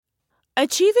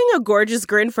Achieving a gorgeous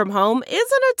grin from home isn't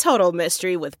a total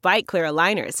mystery with Byte Clear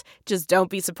aligners. Just don't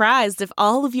be surprised if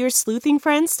all of your sleuthing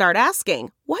friends start asking,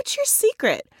 "What's your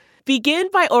secret?" Begin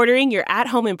by ordering your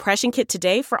at-home impression kit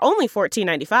today for only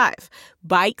 $14.95.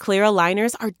 Byte Clear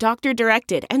aligners are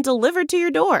doctor-directed and delivered to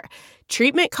your door.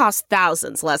 Treatment costs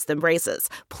thousands less than braces.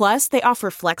 Plus, they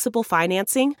offer flexible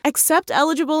financing, accept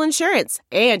eligible insurance,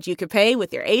 and you can pay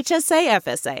with your HSA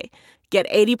FSA. Get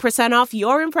 80% off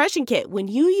your impression kit when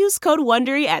you use code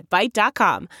WONDERY at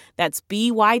Byte.com. That's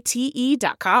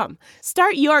BYTE.com.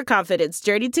 Start your confidence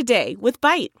journey today with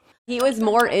Byte. He was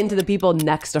more into the people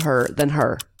next to her than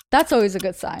her. That's always a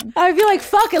good sign. I'd be like,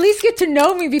 fuck, at least get to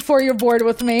know me before you're bored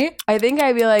with me. I think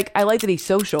I'd be like, I like that he's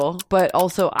social, but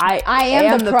also I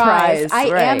am the prize. I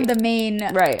am Right. the main.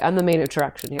 Right, I'm the main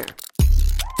attraction here.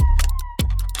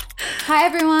 Hi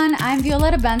everyone, I'm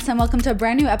Violetta Benson. Welcome to a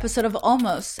brand new episode of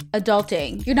Almost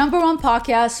Adulting, your number one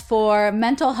podcast for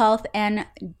mental health and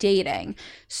dating.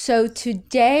 So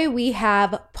today we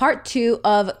have part 2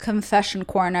 of Confession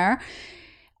Corner.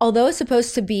 Although it's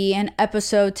supposed to be an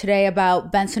episode today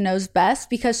about Benson Knows Best,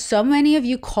 because so many of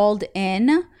you called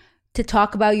in to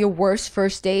talk about your worst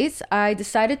first dates, I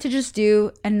decided to just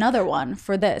do another one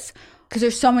for this because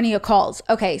there's so many calls.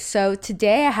 Okay, so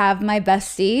today I have my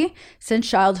bestie since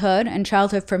childhood, and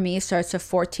childhood for me starts at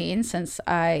 14 since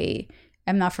I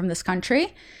am not from this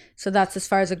country. So that's as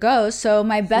far as it goes. So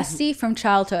my bestie from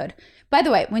childhood. By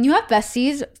the way, when you have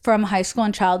besties from high school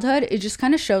and childhood, it just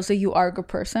kind of shows that you are a good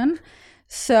person.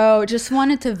 So just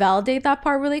wanted to validate that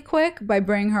part really quick by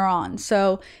bringing her on.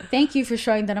 So thank you for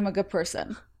showing that I'm a good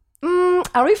person.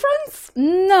 Are we friends?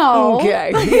 No.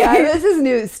 Okay. Yeah, this is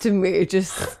news to me.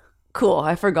 Just cool.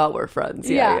 I forgot we're friends.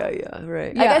 Yeah.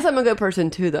 Right. Yeah. I guess I'm a good person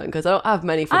too then, because I don't have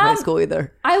many from high school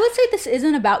either. I would say this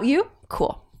isn't about you.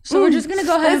 Cool. So we're just going to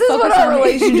go ahead and This is focus what our on me.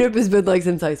 relationship has been like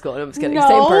since high school. And I'm just kidding. No,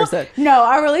 Same person. No,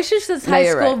 our relationship since high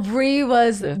you're school, right. Bree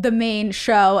was the main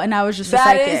show and I was just a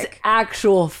That is psychic.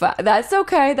 actual fact. That's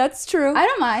okay. That's true. I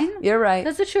don't mind. You're right.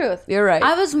 That's the truth. You're right.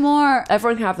 I was more...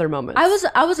 Everyone can have their moments.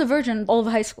 I was a virgin all of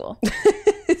high school.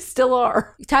 Still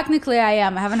are. Technically, I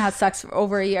am. I haven't had sex for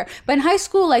over a year. But in high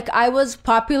school, like, I was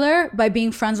popular by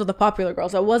being friends with the popular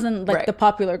girls. I wasn't, like, Right. the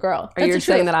popular girl. Or you're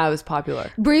saying that I was popular.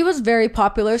 Bree was very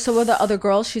popular. So were the other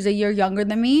girls. She's a year younger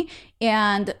than me.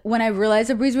 And when I realized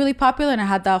that Bree's really popular and I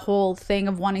had that whole thing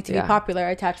of wanting to be popular,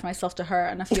 I attached myself to her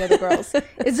and a few other girls.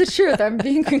 It's the truth. I'm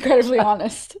being incredibly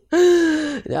honest.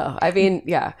 No, I mean,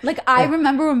 yeah. Like, I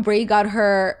remember when Bree got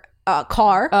her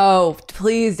car. Oh,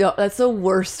 please don't. That's the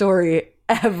worst story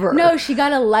ever. No, she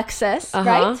got a Lexus,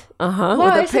 right? Wow,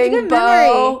 With with a pink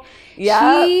bow.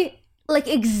 Yeah. She, like,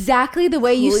 exactly the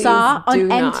way you Please do do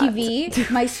not. MTV,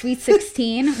 My Sweet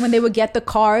 16, when they would get the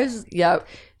cars. Yep.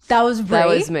 That was Bree. That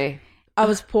was me. I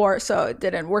was poor, so it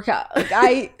didn't work out. Like,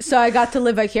 I got to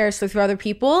live vicariously through other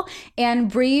people. And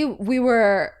Bree, we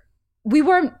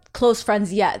weren't close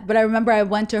friends yet, but I remember I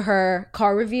went to her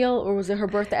car reveal, or was it her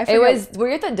birthday? I forget. Were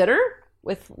you at that dinner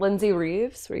with Lindsay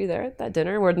Reeves? Were you there at that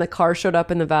dinner when the car showed up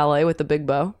in the valet with the big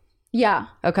bow? Yeah.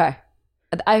 Okay.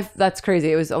 That's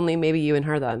crazy. It was only maybe you and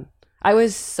her then. I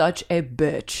was such a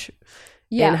bitch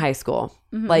in high school.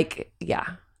 Mm-hmm. Like, yeah,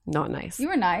 not nice. You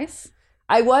were nice.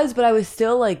 I was, but I was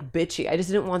still like bitchy. I just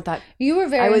didn't want that. You were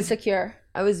very insecure.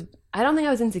 I don't think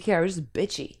I was insecure. I was just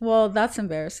bitchy. Well, that's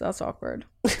embarrassing. That's awkward.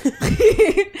 Well,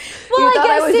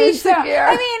 I was insecure.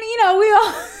 I mean, we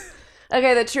all...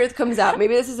 Okay, the truth comes out.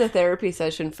 Maybe this is a therapy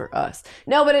session for us.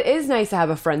 No, but it is nice to have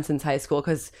a friend since high school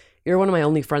because you're one of my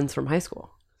only friends from high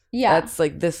school. Yeah. That's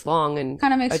like this long and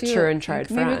kind of makes a you true and tried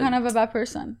maybe friend. you're kind of a bad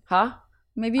person. Huh?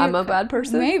 Maybe I'm a bad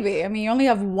person? Maybe. I mean, you only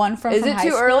have one friend Is from it high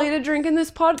too school. early to drink in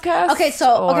this podcast?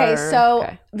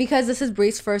 Okay, because this is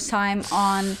Bree's first time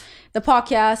on the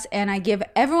podcast and I give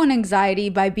everyone anxiety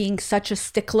by being such a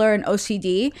stickler and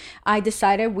OCD, I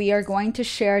decided we are going to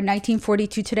share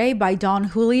 1942 Today by Don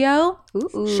Julio.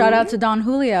 Ooh. Shout out to Don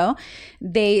Julio.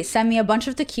 They sent me a bunch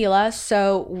of tequila.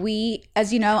 So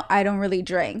as you know, I don't really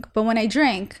drink. But when I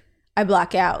drink, I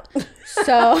black out.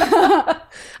 So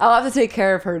I'll have to take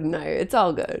care of her tonight. It's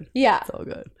all good. Yeah. It's all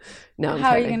good. No,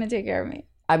 How are you going to take care of me?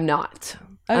 I'm not.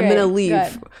 Okay, I'm going to leave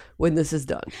good. when this is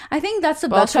done. I think that's the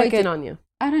But I'll best way check in on you.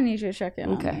 I don't need you to check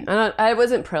in Okay. on me. I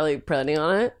wasn't planning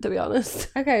on it, to be honest.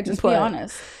 Okay, just be But-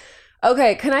 honest.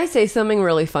 Okay, can I say something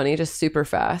really funny, just super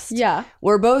fast? Yeah.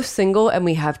 We're both single and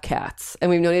we have cats. And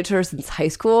we've known each other since high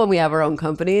school and we have our own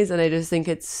companies. And I just think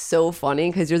it's so funny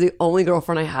because you're the only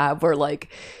girlfriend I have where, like,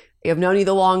 I've known you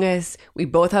the longest. We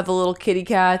both have the little kitty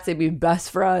cats. They'd be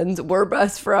best friends. We're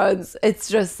best friends. It's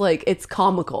just like, it's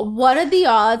comical. What are the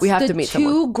odds We have the to meet two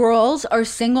someone. girls are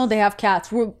single, they have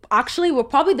cats? We're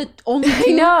probably the only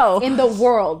two know. in the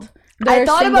world I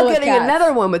thought single about with getting cats.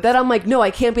 another one, but then I'm like, no,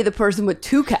 I can't be the person with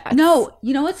 2 cats. No,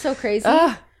 you know what's so crazy?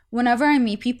 Ugh. Whenever I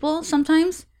meet people,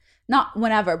 sometimes, not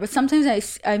whenever, but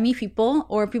sometimes I meet people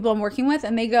or people I'm working with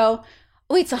and they go,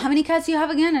 wait, so how many cats do you have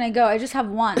again? And I go, I just have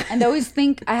one. And they always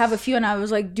think I have a few. And I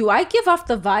was like, do I give off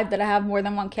the vibe that I have more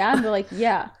than one cat? And they're like,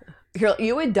 yeah.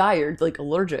 You would die. You're like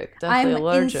allergic. Definitely I'm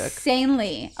allergic.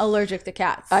 insanely allergic to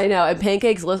cats. I know. And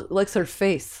Pancakes licks her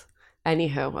face.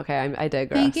 Anywho, okay, I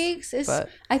digress. Pancakes is, but-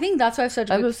 I think that's why I have such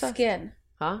I'm good obsessed. skin.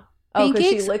 Huh? Oh, 'cause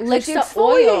Pancakes she licks she the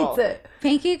exfoliates oil. it.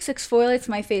 Pancakes exfoliates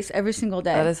my face every single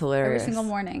day. That is hilarious. Every single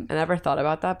morning. I never thought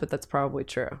about that, but that's probably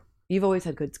true. You've always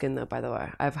had good skin, though. By the way,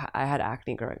 I had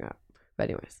acne growing up. But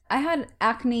anyways, I had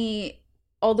acne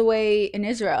all the way in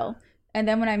Israel. And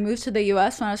then when I moved to the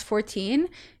US when I was 14,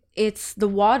 it's the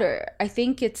water. I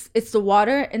think it's the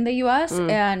water in the US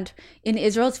and in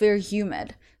Israel it's very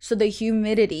humid. So the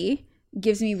humidity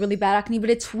gives me really bad acne, but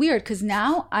it's weird because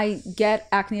now I get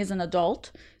acne as an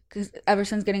adult because ever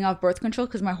since getting off birth control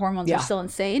because my hormones are still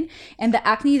insane. And the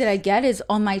acne that I get is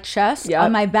on my chest,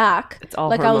 on my back. It's all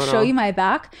like I'll show hormonal. you my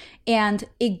back and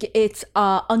it's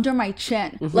under my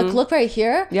chin. Look right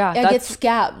here. Yeah, I get that's-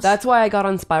 scabs. that's why I got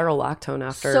on spiralactone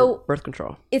after So- birth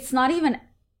control. It's not even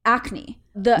acne.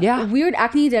 The weird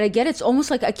acne that I get, it's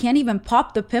almost like I can't even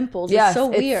pop the pimples. Yes, it's so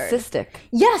weird. It's cystic.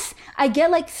 Yes, I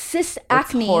get like cyst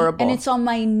acne horrible. and it's on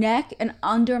my neck and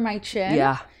under my chin.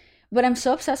 Yeah. But I'm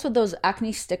so obsessed with those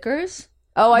acne stickers.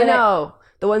 Oh, I that know.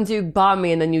 The ones you bought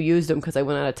me and then you used them because I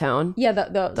went out of town. Yeah,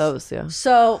 those. Those, yeah.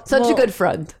 So Such a good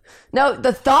friend. No,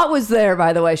 the thought was there,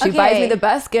 by the way. She buys me Okay. the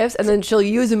best gifts and then she'll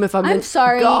use them if I'm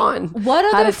sorry. gone. What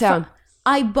other out of town.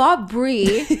 I bought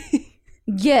Brie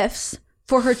gifts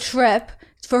for her trip,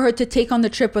 for her to take on the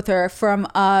trip with her from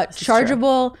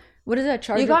chargeable. What is that?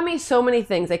 Chargeable. You got me so many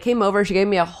things. I came over. She gave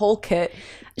me a whole kit.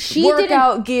 She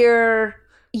Workout gear.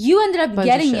 You ended up of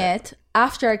getting shit. it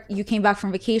after you came back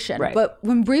from vacation. Right. But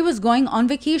when Brie was going on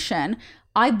vacation,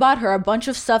 I bought her a bunch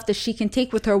of stuff that she can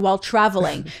take with her while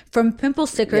traveling. From pimple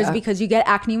stickers because you get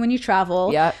acne when you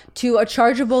travel, Yep. to a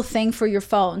chargeable thing for your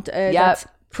phone. That's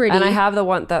pretty. And I have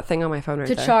that thing on my phone right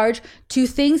to there. charge, to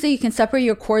things that you can separate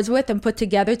your cords with and put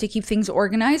together to keep things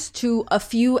organized, to a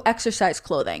few exercise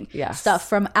clothing stuff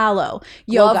from Aloe.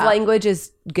 Yoga. Love language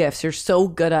is gifts. You're so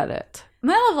good at it.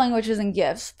 My love language isn't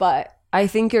gifts, but I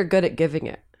think you're good at giving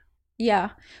it. yeah.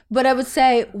 But I would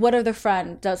say, what other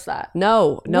friend does that?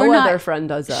 No We're not- other friend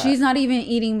does that. She's not even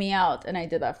eating me out, and I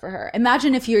did that for her.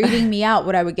 Imagine if you're eating me out,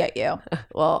 what I would get you.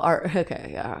 Well,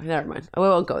 never mind. We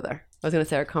won't go there. I was going to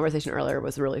say our conversation earlier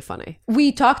was really funny.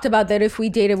 We talked about that if we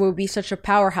dated, we would be such a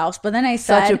powerhouse. But then I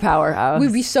said, Such a powerhouse.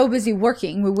 we'd be so busy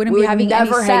working, we wouldn't We be would having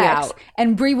never any hang sex, out.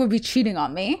 and Brie would be cheating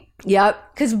on me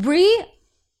Yep. because Brie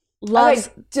loves.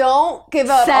 Okay, don't give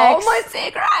out sex. all my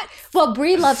secrets. Well,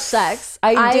 Brie loves sex.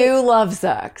 I do love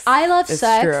sex. I love It's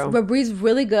sex, true. but Brie's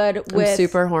really good with. I'm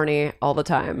super horny all the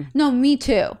time. No, me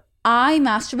too. I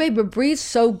masturbate, but Brie's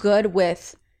so good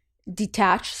with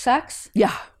detached sex.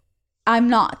 Yeah. I'm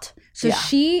not. So Yeah.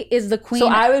 she is the queen. So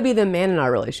I would be the man in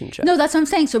our relationship. No, that's what I'm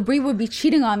saying. So Brie would be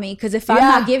cheating on me because if I'm Yeah.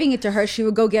 not giving it to her, she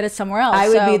would go get it somewhere else. I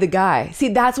would So be the guy. See,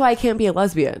 that's why I can't be a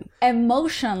lesbian.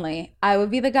 emotionally, I would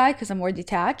be the guy because I'm more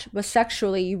detached. But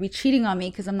sexually, you'd be cheating on me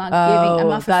because I'm not giving, I'm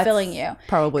not that's fulfilling you.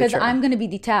 probably Because true. I'm going to be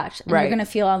detached and Right. you're going to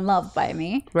feel unloved by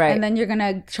me. Right. And then you're going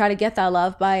to try to get that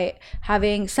love by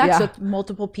having sex Yeah. with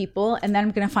multiple people. And then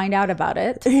I'm going to find out about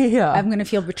it. Yeah. I'm going to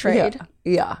feel betrayed.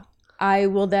 Yeah. I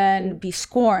will then be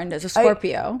scorned as a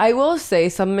Scorpio. I will say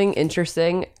something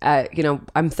interesting.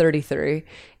 I'm 33,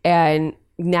 and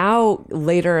now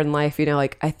later in life,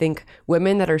 like I think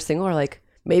women that are single are like,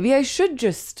 maybe I should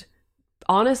just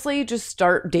honestly just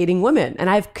start dating women. And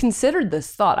I've considered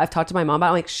this thought. I've talked to my mom about it.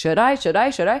 I'm like, should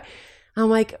I? I'm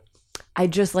like, I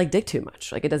just like dick too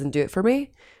much. Like it doesn't do it for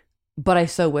me. But I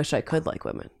so wish I could like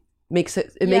women. Makes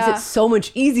it so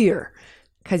much easier.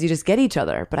 Because you just get each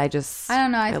other, but I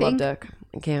don't know. I love think dick.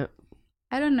 I can't.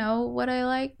 I don't know what I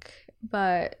like,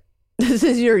 but This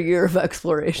is your year of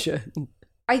exploration.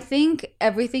 I think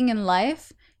everything in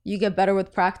life you get better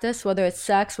with practice, whether it's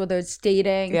sex, whether it's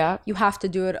dating. Yeah. You have to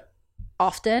do it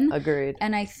often. Agreed.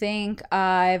 And I think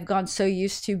I've gone so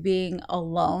used to being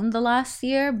alone the last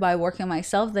year by working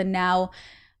myself that now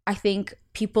I think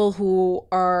people who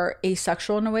are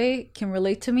asexual in a way can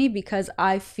relate to me because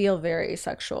I feel very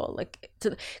asexual.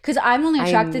 Because I'm only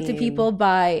attracted to people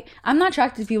I'm not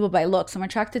attracted to people by looks. I'm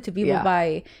attracted to people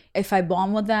by if I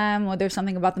bond with them or there's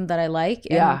something about them that I like.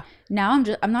 And now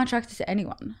I'm not attracted to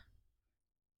anyone.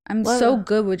 I'm so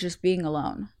good with just being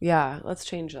alone. Yeah, let's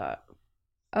change that.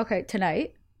 Okay,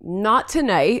 tonight. Not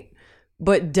tonight,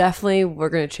 But definitely we're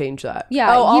going to change that.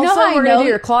 Yeah. Oh, you know also how we're going to do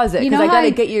your closet because I got to I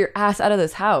get your ass out of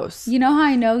this house. You know how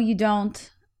I know you don't?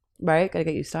 Right? Got to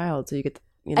get you styled so you get,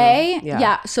 you know.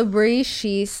 Yeah. So Brie,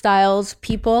 she styles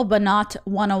people, but not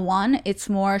one-on-one. It's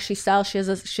more she styles. She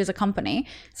has a company.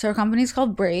 So her company's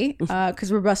called Brie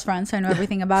because we're best friends. So I know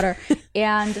everything about her.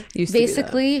 And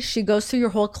basically, she goes through your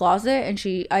whole closet and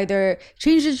she either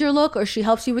changes your look or she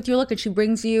helps you with your look and she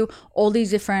brings you all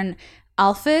these different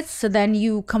outfits. So then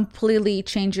you completely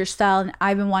change your style. And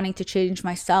I've been wanting to change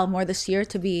my style more this year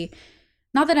to be,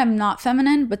 not that I'm not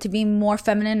feminine, but to be more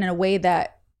feminine in a way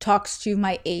that talks to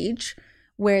my age,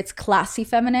 where it's classy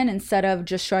feminine instead of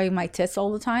just showing my tits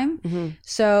all the time. Mm-hmm.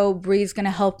 So Brie's gonna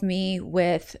help me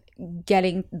with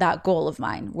getting that goal of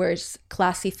mine, where it's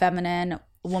classy feminine,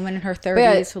 a woman in her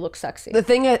 30s who looks sexy. The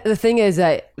thing is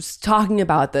that talking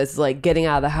about this is like getting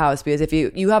out of the house, because if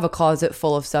you have a closet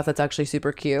full of stuff that's actually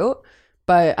super cute,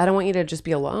 but I don't want you to just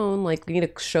be alone. Like, you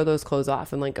need to show those clothes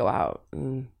off and like go out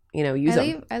and, you know, use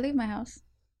them. I leave my house.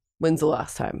 When's the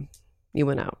last time you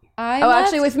went out?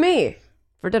 Actually with me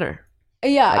for dinner.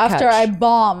 Yeah, after I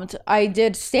bombed, I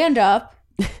did stand up,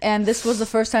 and this was the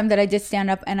first time that I did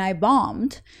stand up, and I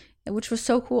bombed, which was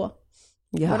so cool.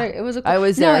 Yeah, it was. I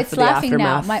was there for the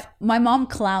aftermath. Now. My mom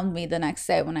clowned me the next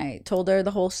day when I told her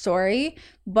the whole story,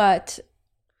 but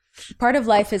part of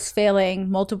life is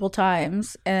failing multiple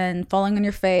times and falling on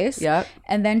your face,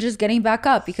 and then just getting back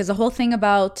up, because the whole thing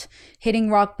about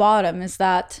hitting rock bottom is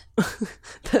that.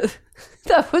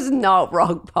 That was not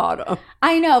rock bottom.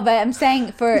 I know, but I'm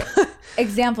saying, for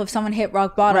example, if someone hit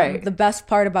rock bottom, the best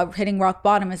part about hitting rock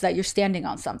bottom is that you're standing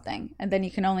on something, and then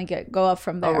you can only go up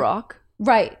from there. A rock?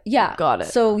 Right, yeah. Got it.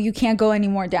 So you can't go any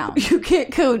more down. You can't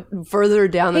go further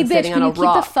down than standing on a rock. Hey bitch, can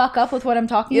you keep the fuck up with what I'm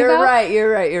talking about?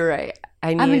 You're right.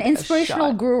 I'm an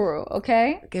inspirational guru,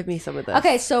 okay? Give me some of this.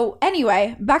 Okay, so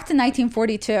anyway, back to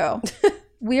 1942.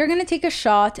 We are going to take a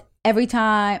shot every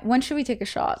time. When should we take a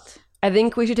shot? I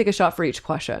think we should take a shot for each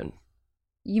question.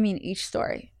 You mean each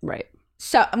story? Right.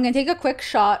 So I'm going to take a quick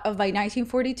shot of my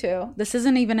 1942. This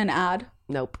isn't even an ad.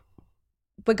 Nope.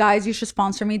 But guys, you should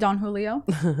sponsor me, Don Julio.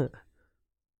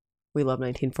 We love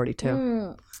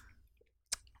 1942.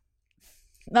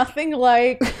 Nothing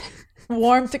like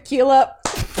warm tequila.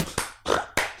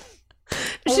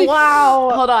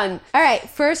 Wow. Hold on. All right,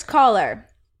 first caller.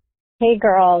 Hey,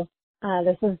 girls.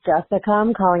 This is Jessica.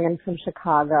 I'm calling in from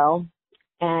Chicago.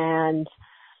 And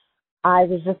I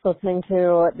was just listening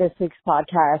to this week's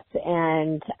podcast,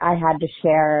 and I had to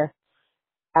share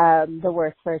the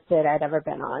worst first date I'd ever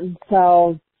been on.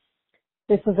 So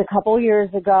this was a couple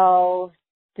years ago,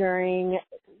 during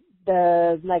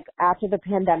after the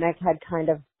pandemic had kind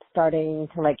of starting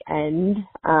to end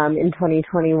in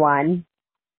 2021.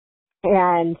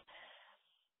 And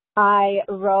I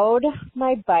rode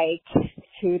my bike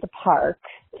to the park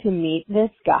to meet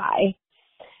this guy.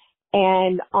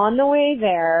 And on the way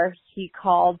there, he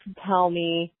called to tell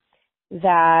me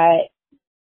that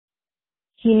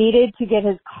he needed to get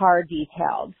his car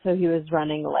detailed, so he was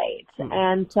running late.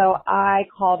 And so I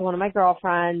called one of my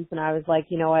girlfriends, and I was like,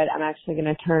 you know what, I'm actually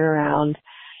going to turn around.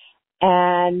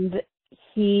 And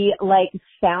he,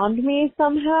 found me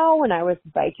somehow when I was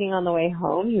biking on the way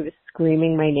home. He was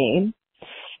screaming my name.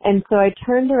 And so I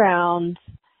turned around,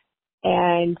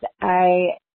 and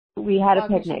we had a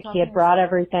picnic. He had brought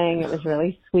everything. It was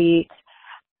really sweet.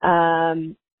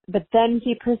 But then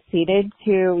he proceeded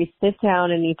we sit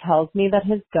down, and he tells me that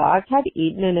his dog had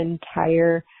eaten an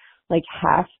entire,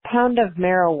 half pound of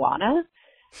marijuana,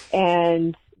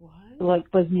 and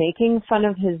was making fun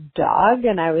of his dog.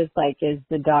 And I was like, is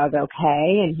the dog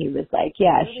okay? And he was like,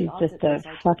 yeah, she's just a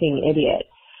fucking idiot.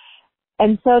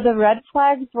 And so the red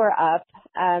flags were up.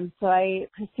 So I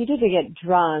proceeded to get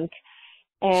drunk.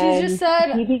 And she just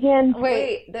said, he began.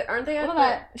 Wait, aren't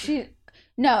they?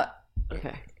 No.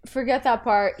 Okay. Forget that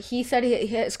part. He said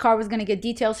his car was going to get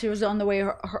detailed. She was on the way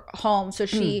home. So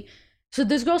so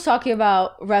this girl's talking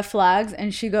about red flags,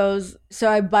 and she goes,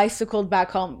 so I bicycled back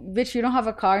home. Bitch, you don't have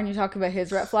a car and you're talking about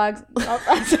his red flags?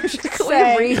 That's what she's Can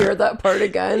saying. we rehear that part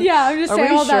again? Yeah, I'm just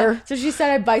saying all sure? that. So she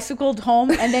said I bicycled home,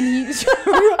 and then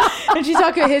and she's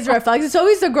talking about his red flags. It's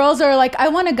always the girls that are like, I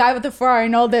want a guy with a Ferrari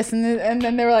and all this. And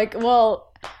then they were like,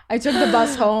 well, I took the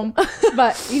bus home.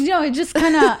 But, it just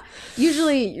kind of,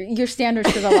 usually your standards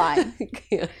should align.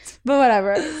 But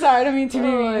whatever. Sorry, I don't mean to be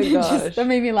mean. That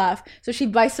made me laugh. So she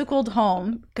bicycled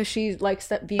home because she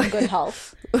likes being good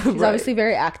health. She's obviously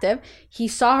very active. He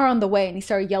saw her on the way, and he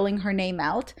started yelling her name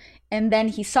out. And then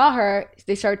he saw her.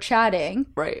 They started chatting.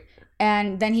 Right.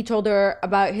 And then he told her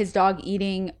about his dog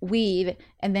eating weed.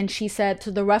 And then she said, so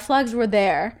the red flags were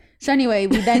there. So anyway,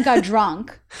 we then got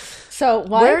drunk. So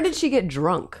what? Where did she get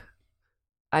drunk?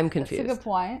 I'm That's confused. a good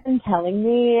point. And telling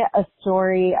me a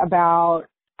story about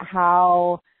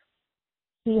how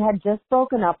he had just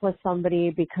broken up with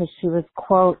somebody because she was,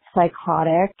 quote,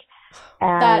 psychotic.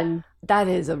 And That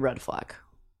is a red flag.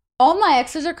 All my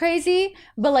exes are crazy,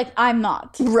 but like I'm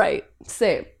not. Right.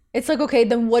 Same. It's like, okay,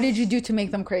 then what did you do to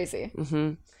make them crazy?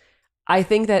 Mm-hmm. I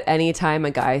think that anytime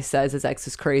a guy says his ex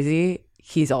is crazy,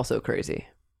 he's also crazy.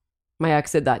 My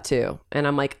ex did that too. And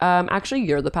I'm like, actually,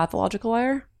 you're the pathological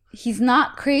liar. He's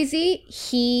not crazy.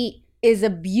 He is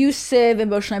abusive,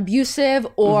 emotionally abusive,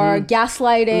 or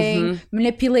gaslighting,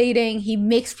 manipulating. He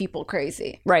makes people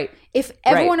crazy. Right. If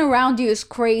everyone around you is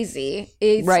crazy,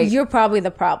 you're probably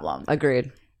the problem.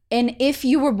 Agreed. And if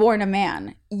you were born a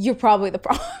man, you're probably the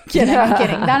problem.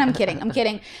 I'm kidding.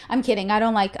 I'm kidding. I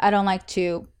don't like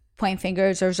to point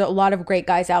fingers. There's a lot of great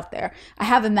guys out there. I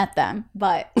haven't met them,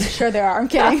 but I'm sure there are. I'm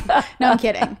kidding. No, I'm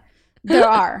kidding. There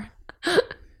are.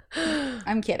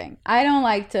 I'm kidding. I don't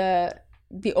like to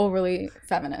be overly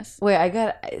feminist. Wait,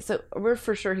 so we're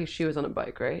for sure she was on a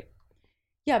bike, right?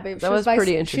 Yeah, babe. That was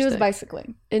pretty interesting. She was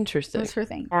bicycling. Interesting. That was her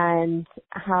thing. And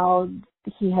how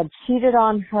he had cheated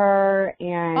on her,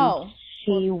 and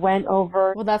she went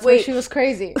over. Well, that's why she was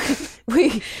crazy.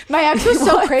 My ex was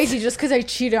so crazy just because I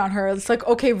cheated on her. It's like,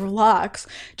 okay, relax.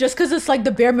 Just because it's like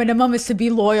the bare minimum is to be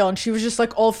loyal, and she was just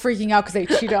like all freaking out because I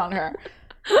cheated on her.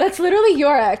 That's literally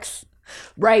your ex.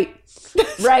 Right.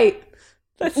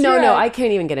 No, I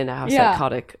can't even get into how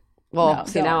psychotic. Well,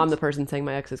 No, now I'm the person saying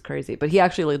my ex is crazy, but he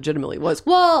actually legitimately was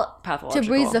pathological. To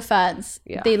Bree's defense,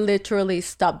 they literally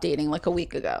stopped dating like a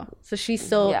week ago. So she's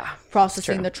still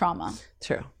processing the trauma.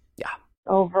 True. Yeah.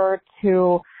 Over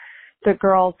to the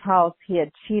girl's house he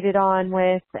had cheated on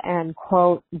with and,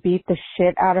 quote, beat the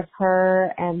shit out of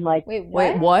her and like... Wait,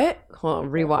 what? Hold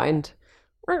on, rewind.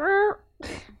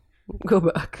 Go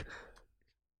back.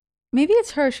 Maybe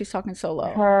it's her. She's talking so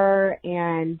low. Her,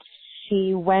 and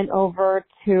she went over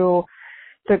to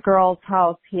the girl's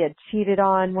house he had cheated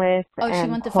on with and, she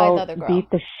went to quote, fight the other girl. beat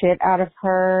the shit out of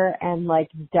her and like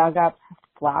dug up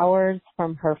flowers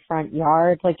from her front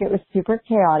yard. Like, it was super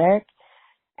chaotic.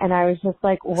 And I was just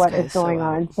like, what is going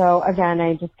on? So again,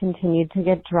 I just continued to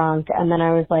get drunk. And then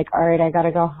I was like, all right, I got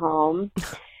to go home.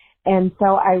 And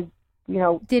so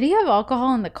Did he have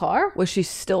alcohol in the car? Was she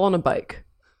still on a bike?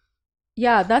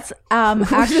 Yeah, that's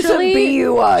actually a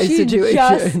BUI she situation.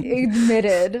 Just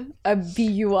admitted a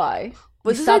BUI.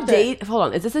 Was this a date? Hold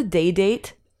on, is this a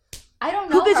date? I don't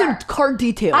know. Who gives her car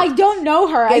details? I don't know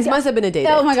her. It must have been a date.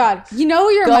 Oh my god! You know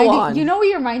what you're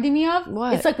reminding me of?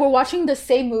 What? It's like we're watching the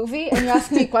same movie and you're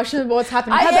asking me questions about what's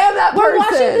happening. I am that person. We're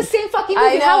watching the same fucking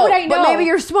movie. How would I know? But maybe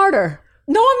you're smarter.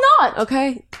 No, I'm not.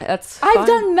 Okay, that's fine. I've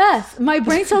done meth. My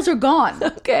brain cells are gone.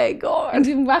 Okay, go on.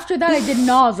 And after that, I did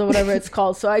NOS or whatever it's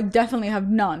called. So I definitely have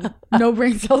none. No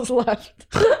brain cells left.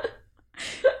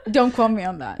 Don't quote me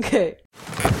on that. Okay.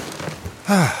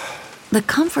 The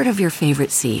comfort of your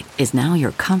favorite seat is now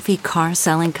your comfy car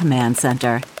selling command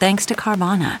center, thanks to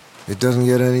Carvana. It doesn't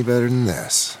get any better than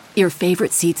this. Your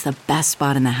favorite seat's the best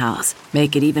spot in the house.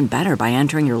 Make it even better by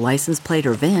entering your license plate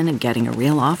or VIN and getting a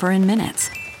real offer in minutes.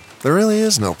 There really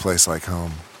is no place like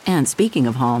home. And speaking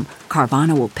of home,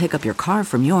 Carvana will pick up your car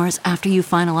from yours after you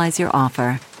finalize your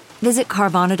offer. Visit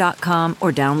Carvana.com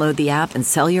or download the app and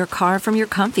sell your car from your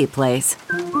comfy place.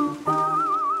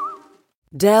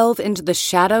 Delve into the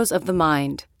shadows of the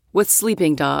mind with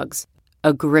Sleeping Dogs,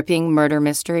 a gripping murder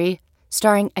mystery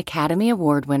starring Academy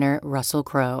Award winner Russell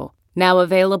Crowe. Now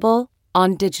available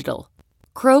on digital.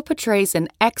 Crowe portrays an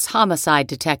ex-homicide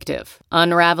detective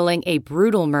unraveling a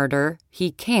brutal murder he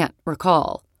can't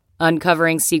recall.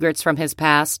 Uncovering secrets from his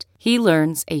past, he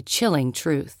learns a chilling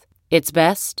truth. It's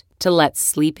best to let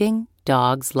sleeping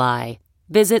dogs lie.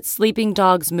 Visit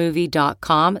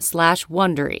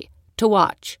sleepingdogsmovie.com/Wondery to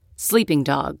watch Sleeping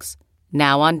Dogs,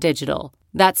 now on digital.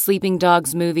 That's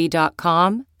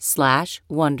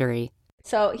sleepingdogsmovie.com/Wondery.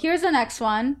 So here's the next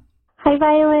one. Hi,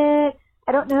 Violet.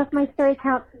 I don't know if my story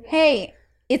counts. Hey,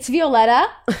 it's Violetta.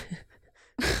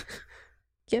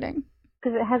 Kidding.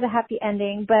 Because it has a happy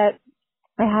ending, but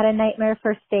I had a nightmare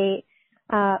first date.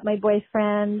 My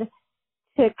boyfriend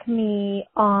took me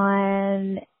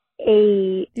on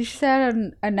a... You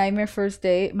said a nightmare first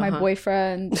date, my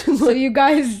boyfriend. So you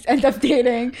guys end up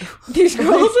dating. These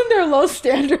girls and their low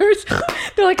standards.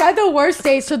 They're like, I had the worst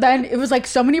date. So then it was like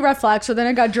so many red flags. So then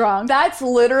I got drunk. That's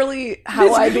literally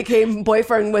how I became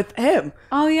boyfriend with him.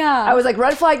 Oh, yeah. I was like,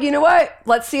 red flag, you know what?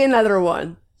 Let's see another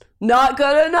one. Not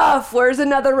good enough. Where's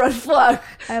another red flag?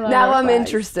 Now I'm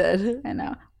interested. I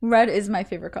know. Red is my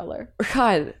favorite color.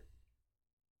 God.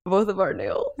 Both of our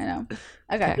nails. I know.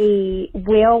 Okay. A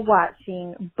whale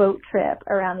watching boat trip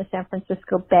around the San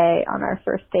Francisco Bay on our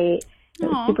first date. It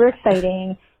was super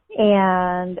exciting.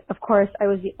 And of course, I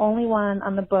was the only one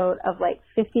on the boat of like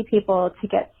 50 people to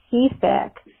get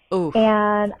seasick. Oof.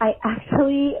 And I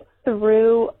actually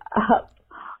threw up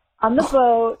on the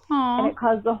boat, and it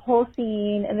caused the whole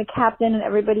scene. And the captain and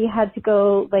everybody had to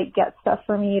go like get stuff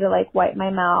for me to like wipe my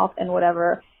mouth and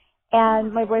whatever.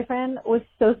 And my boyfriend was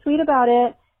so sweet about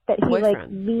it that he like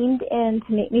leaned in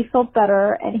to make me feel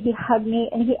better, and he hugged me,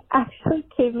 and he actually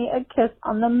gave me a kiss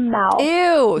on the mouth.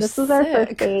 Ew, this was our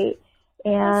first date,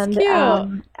 and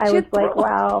I was like,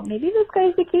 wow, maybe this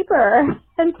guy's a keeper.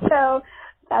 And so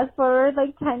fast forward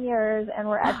like 10 years, and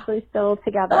we're actually still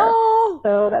together. Oh.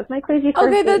 So that's my crazy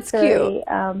first date that's story. cute. You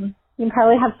can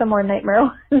probably have some more nightmare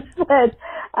ones, but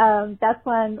that's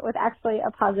one with actually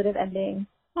a positive ending.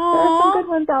 There are some good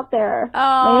ones out there.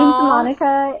 My name's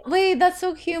Monica. Wait, that's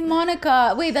so cute,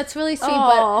 Monica. Wait, that's really sweet.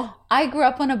 But I grew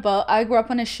up on a boat. I grew up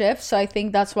on a ship, so I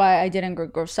think that's why I didn't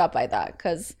grow up by that.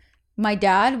 Because my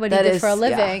dad, what he did for a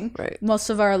living, most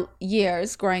of our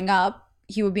years growing up,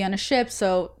 he would be on a ship.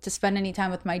 So to spend any time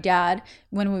with my dad,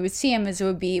 when we would see him,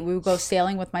 we would go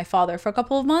sailing with my father for a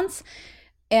couple of months.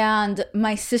 And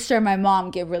my sister and my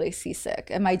mom get really seasick,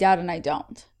 and my dad and I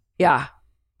don't. Yeah.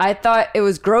 I thought it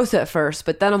was gross at first,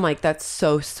 but then I'm like, that's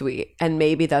so sweet. And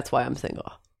maybe that's why I'm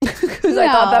single. Because I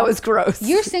thought that was gross.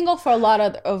 You're single for a lot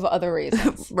of other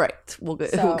reasons. Right. We'll get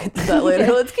to that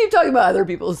later. Let's keep talking about other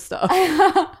people's stuff.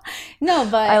 No,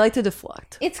 but I like to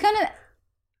deflect. It's kind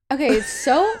of, okay, it's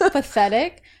so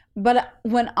pathetic. But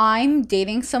when I'm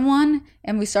dating someone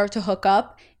and we start to hook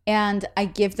up and I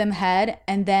give them head,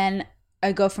 and then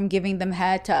I go from giving them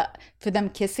head for them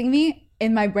kissing me,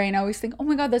 in my brain, I always think, oh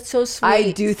my God, that's so sweet. I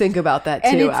do think about that too,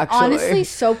 and it's actually. honestly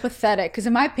so pathetic, because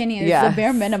in my opinion, it's the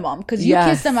bare minimum, because you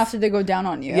kiss them after they go down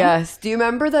on you. Yes. Do you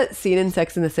remember that scene in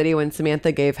Sex and the City when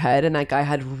Samantha gave head and that guy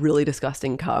had really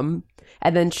disgusting cum?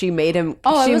 And then she made him...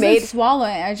 Oh, I wasn't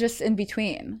swallowing. I just in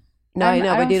between. No, I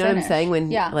know, but do you know what I'm saying?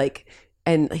 When,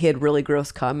 and he had really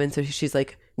gross cum, and so she's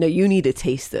like, no, you need to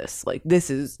taste this. Like, this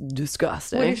is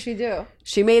disgusting. What did she do?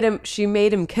 She made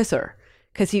him kiss her.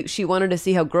 Because she wanted to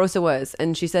see how gross it was.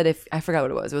 And she said, I forgot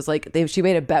what it was. It was like, she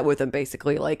made a bet with him,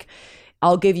 basically. Like,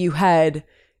 I'll give you head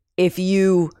if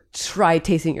you try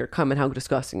tasting your cum and how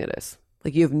disgusting it is.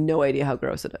 Like, you have no idea how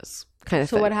gross it is. Kind of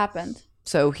thing. So what happened?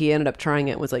 So he ended up trying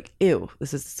it and was like, ew,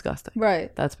 this is disgusting.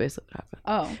 Right. That's basically what happened.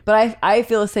 Oh. But I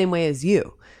feel the same way as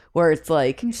you, where it's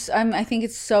like... I think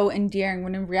it's so endearing,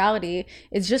 when in reality,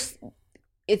 it's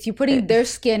you putting their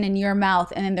skin in your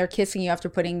mouth, and then they're kissing you after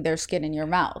putting their skin in your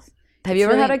mouth. Have you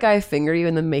ever had a guy finger you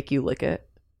and then make you lick it?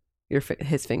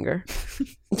 His finger?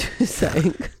 Just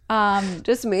saying.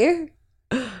 Just me?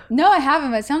 No, I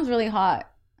haven't, but it sounds really hot.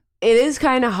 It is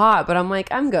kind of hot, but I'm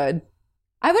like, I'm good.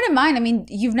 I wouldn't mind. I mean,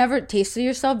 you've never tasted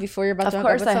yourself before you're about to hook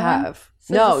up with someone? Of course I have.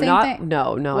 So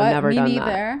No, I've never done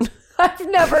neither. that. I've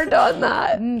never done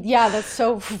that. Yeah, that's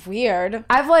so weird.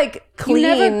 I've like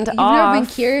cleaned You've off. never been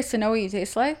curious to know what you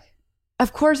taste like?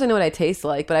 Of course I know what I taste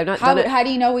like, but I've not done it. How do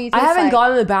you know what you taste like? I haven't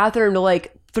gone in the bathroom to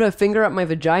like put a finger up my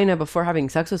vagina before having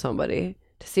sex with somebody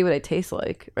to see what I taste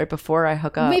like right before I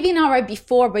hook up. Maybe not right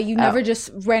before, but you never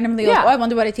just randomly like, oh, I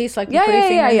wonder what it tastes like. You put your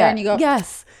finger in there and you go.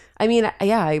 Yes. I mean,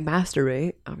 I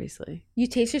masturbate, obviously. You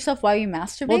taste yourself while you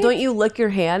masturbate? Well, don't you lick your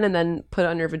hand and then put it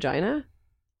on your vagina?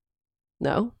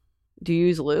 No? Do you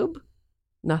use lube?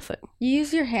 Nothing. You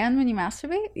use your hand when you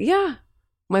masturbate? Yeah.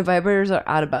 My vibrators are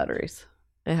out of batteries.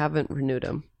 I haven't renewed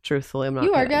them. Truthfully, I'm not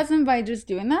You kidding. orgasm by just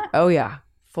doing that? Oh, yeah.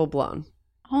 Full blown.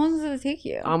 How long does it take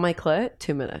you? On my clit,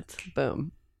 2 minutes.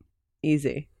 Boom.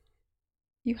 Easy.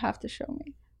 You have to show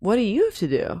me. What do you have to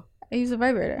do? I use a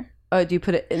vibrator. Oh, do you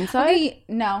put it inside? Okay,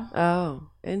 no. Oh,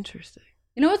 interesting.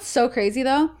 You know what's so crazy,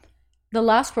 though? The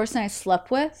last person I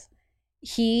slept with,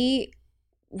 he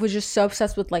was just so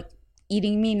obsessed with, like,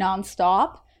 eating me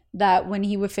nonstop that when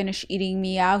he would finish eating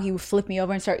me out, he would flip me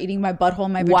over and start eating my butthole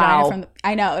and my vagina. Wow.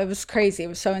 I know, it was crazy. It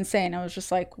was so insane. I was just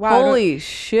like, wow. Holy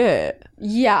shit.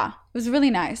 Yeah, it was really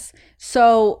nice.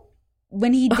 So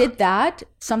when he did that,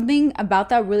 something about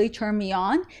that really turned me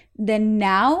on. Then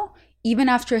now, even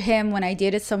after him, when I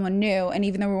dated someone new, and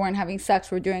even though we weren't having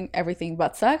sex, we're doing everything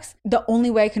but sex. The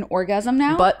only way I can orgasm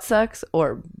now. Butt sex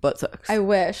or butt sex? I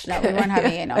wish that we weren't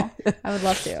having anal. I would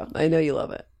love to. I know you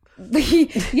love it.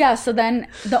 Yeah, so then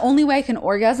the only way I can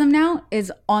orgasm now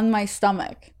is on my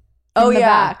stomach. Oh,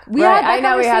 yeah. Back. We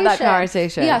had that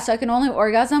conversation. Yeah, so I can only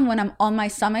orgasm when I'm on my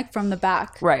stomach from the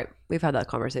back. Right. We've had that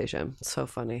conversation. It's so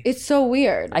funny. It's so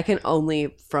weird. I can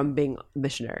only from being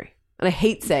missionary. And I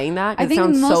hate saying that I because think it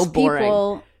sounds most so boring.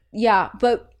 people Yeah,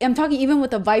 but I'm talking even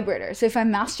with a vibrator. So if I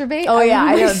masturbate,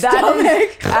 I know stomach.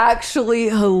 that is actually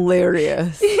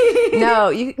hilarious.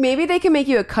 No, maybe they can make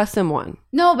you a custom one.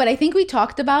 No, but I think we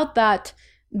talked about that.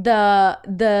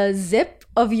 The zip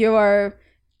of your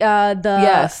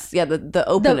the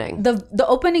opening, the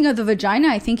opening of the vagina.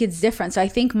 I think it's different. So I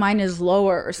think mine is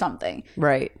lower or something.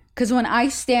 Right. Because when I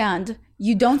stand,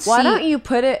 you don't see. Why don't you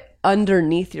put it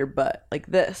underneath your butt like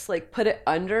this? Like put it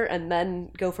under and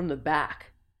then go from the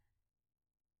back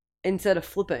instead of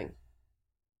flipping.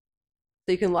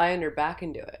 So you can lie on your back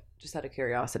and do it. Just out of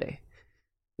curiosity.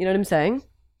 You know what I'm saying?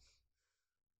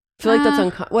 I feel like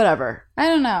that's whatever. I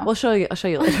don't know. I'll show you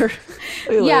later.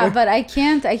 Yeah, but I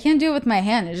can't do it with my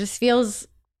hand. It just feels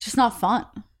just not fun.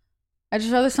 I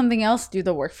just rather something else do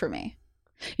the work for me.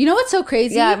 You know what's so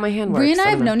crazy? Yeah, my hand works. Brie and I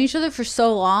have known each other for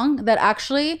so long that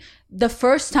actually the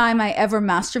first time I ever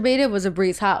masturbated was at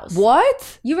Brie's house.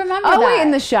 What? You remember that? Oh, wait,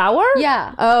 in the shower?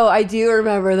 Yeah. Oh, I do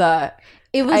remember that.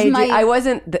 It was I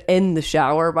wasn't in the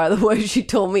shower, by the way. She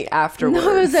told me afterwards.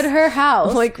 No, it was at her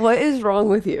house. I'm like, what is wrong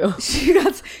with you?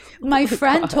 My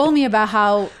friend told me about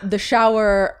how the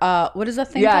shower, what is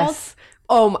that thing called?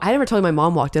 Oh, I never told you my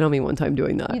mom walked in on me one time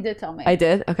doing that. You did tell me. I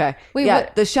did? Okay. Wait, yeah,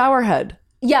 what? The shower head.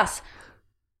 Yes.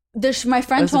 My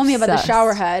friend told me about the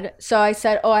shower head. So I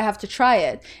said, I have to try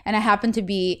it. And I happened to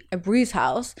be at Brie's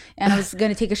house and I was going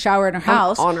to take a shower in her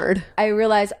house. I'm honored. I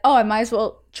realized, I might as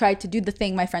well try to do the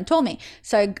thing my friend told me.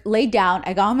 So I laid down,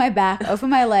 I got on my back,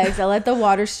 opened my legs, I let the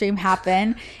water stream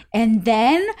happen. And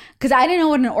then, because I didn't know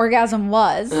what an orgasm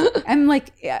was, I'm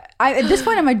like, at this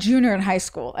point I'm a junior in high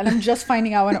school and I'm just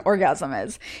finding out what an orgasm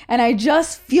is. And I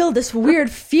just feel this weird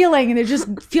feeling and it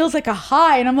just feels like a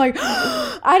high. And I'm like,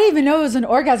 I didn't even know it was an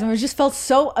orgasm. It just felt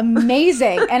so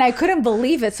amazing. And I couldn't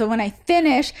believe it. So when I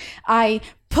finished, I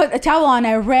put a towel on,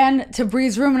 I ran to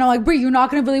Brie's room and I'm like, Brie, you're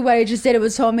not going to believe what I just did. It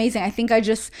was so amazing. I think I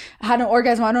just had an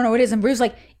orgasm. I don't know what it is. And Brie was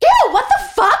like, ew, what the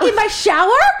fuck? In my shower?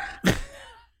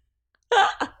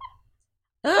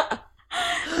 And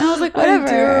I was like, whatever. I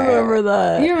do remember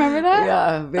that. You remember that?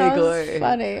 Yeah, vaguely. That was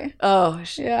funny. Oh,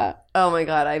 yeah. Oh my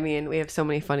God. I mean, we have so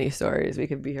many funny stories. We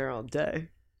could be here all day.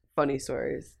 Funny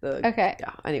stories. Okay.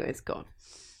 Yeah. Anyways, go on.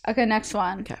 Okay, next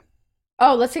one. Okay.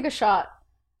 Oh, let's take a shot.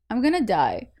 I'm going to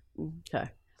die. Okay.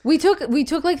 We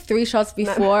took like 3 shots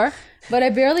before, but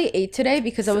I barely ate today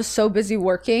because I was so busy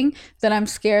working that I'm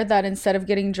scared that instead of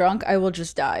getting drunk, I will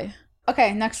just die.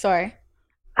 Okay, next story.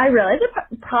 I realize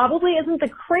it probably isn't the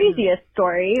craziest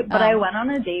story, but I went on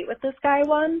a date with this guy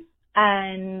once,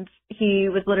 and he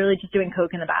was literally just doing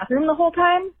coke in the bathroom the whole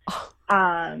time.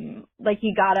 Like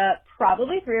he got up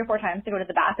probably 3 or 4 times to go to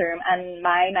the bathroom, and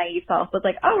my naive self was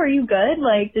like, "Oh, are you good?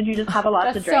 Like, did you just have a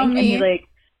lot to drink?" So mean. And he's like,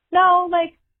 "No,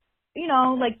 like, you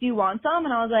know, like, do you want some?"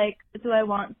 And I was like, "Do I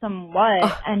want some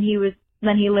what?" And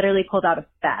then he literally pulled out a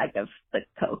bag of the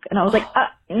coke, and I was like,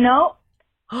 "No,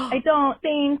 I don't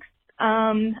think."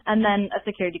 And then a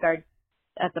security guard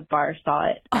at the bar saw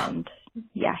it, and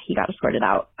yeah, he got escorted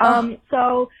out.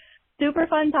 So super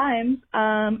fun times.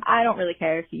 I don't really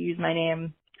care if you use my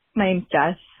name. My name's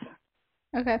Jess.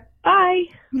 Okay. Bye.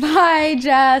 Bye,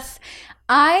 Jess.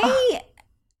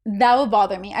 That would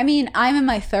bother me. I mean, I'm in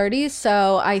my 30s,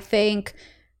 so I think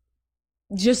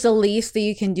just the least that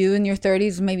you can do in your 30s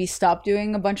is maybe stop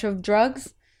doing a bunch of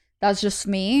drugs. That's just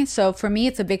me. So for me,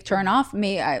 it's a big turnoff.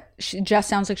 Jess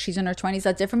sounds like she's in her 20s.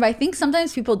 That's different. But I think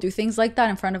sometimes people do things like that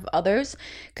in front of others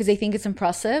because they think it's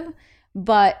impressive.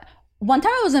 But one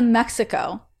time I was in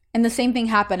Mexico and the same thing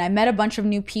happened. I met a bunch of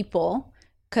new people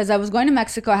because I was going to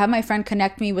Mexico. I had my friend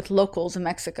connect me with locals in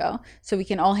Mexico so we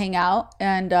can all hang out.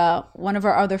 And one of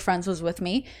our other friends was with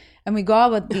me. And we go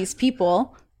out with these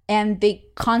people and they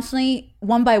constantly,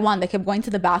 one by one, they kept going to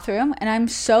the bathroom. And I'm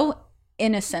so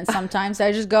innocent sometimes.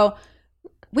 I just go,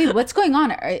 wait, what's going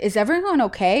on? Is everyone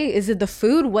okay? Is it the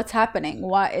food? What's happening?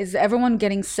 Why is everyone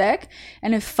getting sick?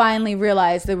 And I finally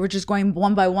realized that we're just going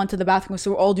one by one to the bathroom.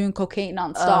 So we're all doing cocaine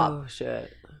nonstop. Oh,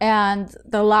 shit. And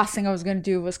the last thing I was going to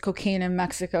do was cocaine in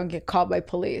Mexico and get caught by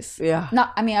police. Yeah.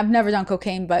 I've never done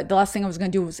cocaine, but the last thing I was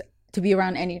going to do was to be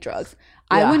around any drugs.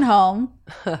 Yeah. I went home.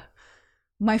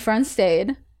 My friend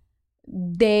stayed.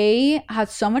 They had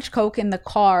so much coke in the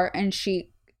car and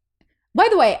by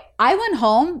the way, I went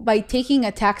home by taking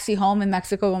a taxi home in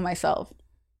Mexico by myself.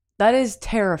 That is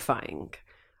terrifying.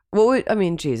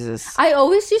 Jesus. I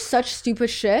always do such stupid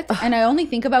shit, and I only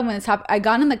think about when it's happened. I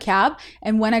got in the cab,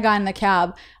 and when I got in the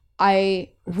cab,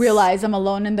 I realized I'm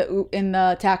alone in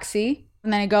the taxi,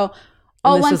 and then I go,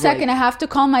 Oh, 1 second. I have to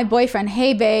call my boyfriend.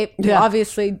 Hey, babe. Yeah.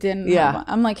 Obviously didn't. Yeah.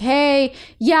 I'm like, hey,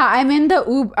 yeah, I'm in the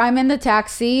Uber. I'm in the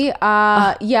taxi.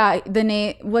 Yeah, the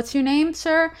name. What's your name,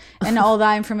 sir? And all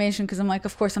that information. Because I'm like,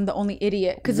 of course, I'm the only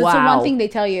idiot. Because it's the one thing they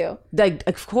tell you. Like,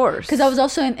 of course. Because I was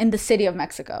also in the city of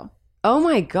Mexico. Oh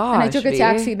my gosh. And I took a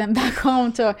taxi then back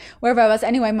home to wherever I was.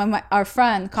 Anyway, our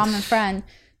common friend,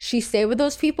 she stayed with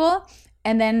those people.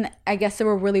 And then I guess they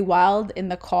were really wild in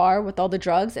the car with all the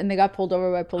drugs, and they got pulled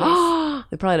over by police.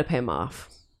 They probably had to pay him off.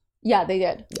 Yeah, they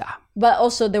did. Yeah. But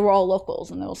also they were all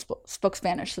locals and they all spoke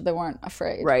Spanish, so they weren't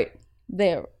afraid. Right.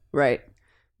 Right.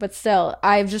 But still,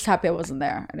 I'm just happy I wasn't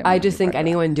there. I just think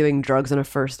anyone doing drugs on a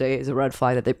first date is a red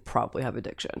flag that they probably have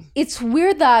addiction. It's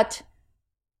weird that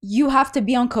you have to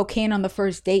be on cocaine on the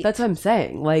first date. That's what I'm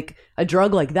saying. Like a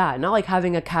drug like that, not like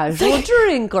having a casual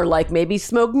drink or like maybe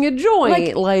smoking a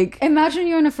joint. Like imagine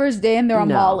you're on a first date and they're on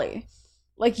Molly.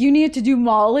 Like you needed to do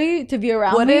Molly to be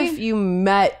around me. What if you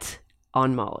met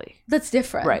on Molly? That's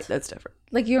different. Right, that's different.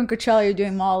 Like you're in Coachella, you're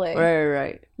doing Molly.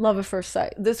 Right. Love at first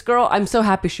sight. This girl, I'm so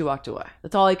happy she walked away.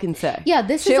 That's all I can say. Yeah,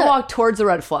 she walked towards the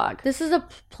red flag. This is a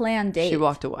planned date. She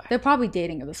walked away. They're probably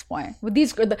dating at this point. With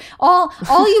these, all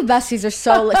you besties are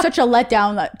such a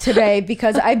letdown today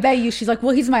because I bet you she's like,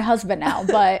 well, he's my husband now.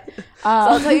 But so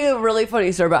I'll tell you a really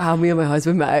funny story about how me and my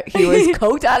husband met. He was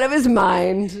coked out of his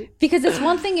mind. Because it's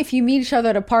one thing if you meet each other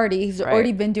at a party, he's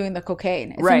already been doing the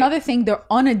cocaine. It's another thing they're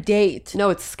on a date. No,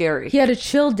 it's scary. He had a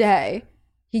chill day.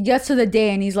 He gets to the day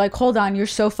and he's like, hold on, you're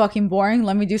so fucking boring.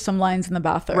 Let me do some lines in the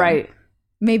bathroom. Right.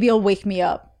 Maybe it'll wake me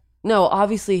up. No,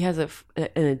 obviously he has an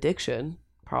addiction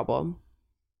problem.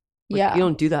 Like, yeah. You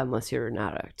don't do that unless you're an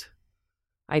addict.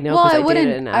 I know. Well, I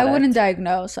wouldn't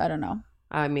diagnose. I don't know.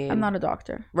 I mean, I'm not a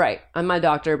doctor. Right. I'm not a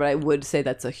doctor, but I would say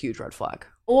that's a huge red flag.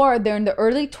 Or they're in the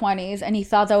early 20s and he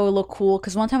thought that would look cool.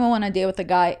 Because one time I went on a date with a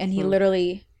guy and he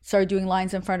literally started doing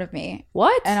lines in front of me.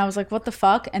 What? And I was like, what the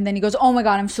fuck? And then he goes, oh my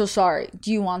God, I'm so sorry.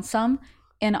 Do you want some?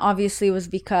 And obviously it was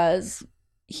because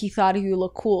he thought he would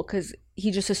look cool because he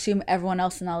just assumed everyone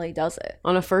else in LA does it.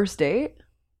 On a first date?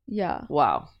 Yeah.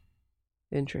 Wow.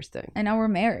 Interesting. And now we're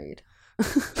married.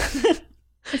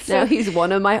 Now he's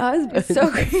one of my husbands. It's so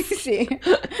crazy.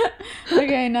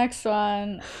 Okay, next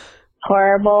one.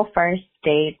 Horrible first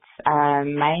dates.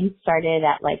 Mine started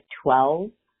at like 12.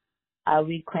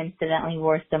 We coincidentally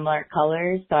wore similar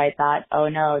colors, so I thought, oh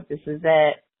no, this is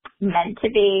it. Meant to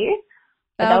be.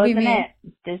 But that wasn't it.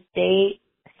 This date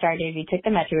started, we took the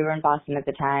metro, we were in Boston at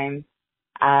the time,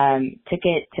 took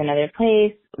it to another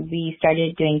place. We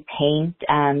started doing painting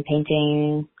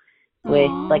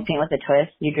with, like paint with a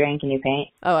twist. You drink and you paint.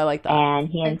 Oh, I like that. And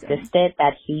he insisted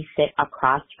that he sit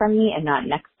across from me and not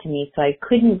next to me, so I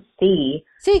couldn't see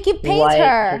so you could paint what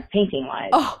her. his painting was.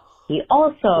 Oh. He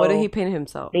also... What did he paint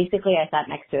himself? Basically, I sat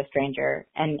next to a stranger,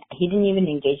 and he didn't even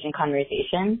engage in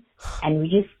conversation, and we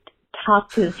just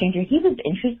talked to the stranger. He was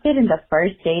interested in the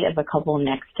first date of a couple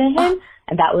next to him,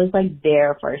 and that was, like,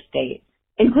 their first date,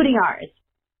 including ours.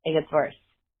 It gets worse.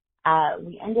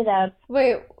 We ended up...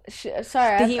 Wait,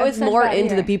 sorry. He was more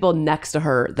into the people next to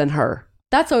her than her.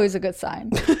 That's always a good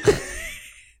sign.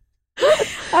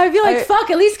 I'd be like, fuck,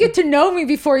 at least get to know me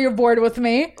before you're bored with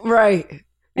me. Right.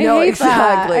 No,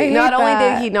 exactly. Not only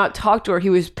did he not talk to her, he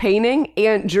was painting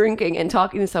and drinking and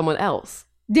talking to someone else.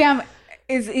 Damn,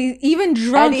 even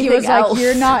drunk, he was like,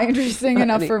 you're not interesting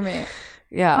enough for me.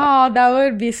 Yeah. Oh, that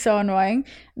would be so annoying.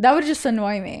 That would just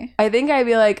annoy me. I think I'd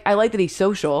be like, I like that he's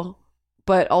social,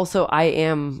 but also I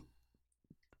am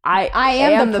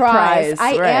the prize.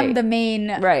 I am the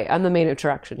main. Right. I'm the main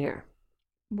attraction here.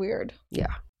 Weird.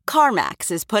 Yeah.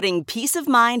 CarMax is putting peace of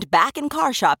mind back in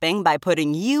car shopping by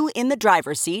putting you in the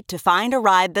driver's seat to find a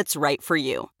ride that's right for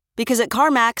you. Because at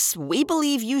CarMax, we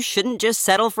believe you shouldn't just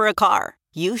settle for a car.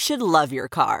 You should love your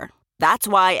car. That's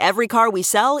why every car we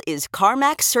sell is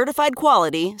CarMax certified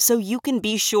quality, so you can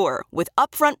be sure with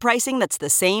upfront pricing that's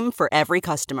the same for every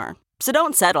customer. So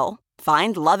don't settle.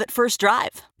 Find love at first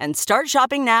drive and start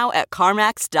shopping now at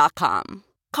CarMax.com.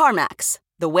 CarMax,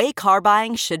 the way car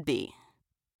buying should be.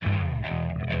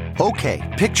 Okay,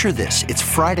 picture this. It's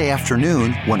Friday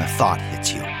afternoon when a thought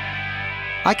hits you.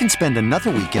 I can spend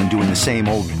another weekend doing the same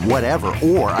old whatever,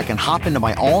 or I can hop into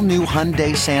my all-new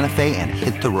Hyundai Santa Fe and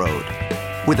hit the road.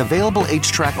 With available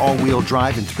H-Track all-wheel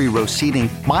drive and 3-row seating,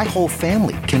 my whole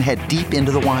family can head deep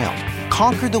into the wild.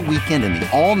 Conquer the weekend in the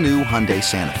all-new Hyundai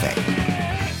Santa Fe.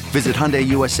 Visit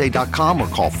HyundaiUSA.com or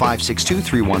call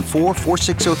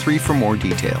 562-314-4603 for more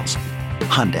details.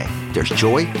 Hyundai, there's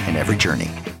joy in every journey.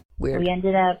 Weird. We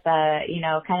ended up,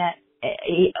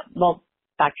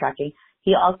 backtracking.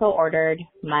 He also ordered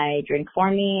my drink for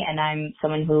me, and I'm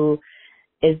someone who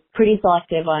is pretty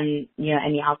selective on, you know,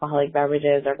 any alcoholic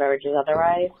beverages or beverages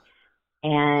otherwise.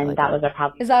 And that was a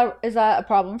problem. Is that a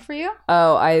problem for you?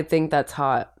 Oh, I think that's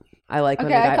hot. I like when a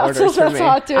Okay, I guy thought orders for that's me.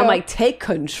 hot too. I'm like, take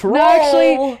control. No,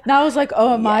 actually, now I was like,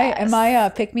 oh, am I a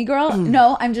pick me girl?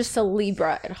 No, I'm just a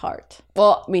Libra at heart.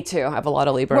 Well, me too. I have a lot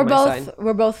of Libra on my sign.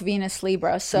 We're both Venus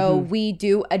Libra, so we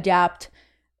do adapt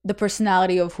the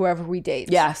personality of whoever we date.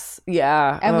 Yes.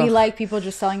 Yeah. And we like people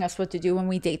just telling us what to do when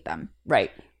we date them. Right.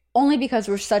 Only because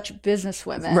we're such business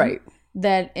women. Right.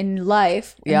 That in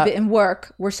life, in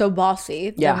work, we're so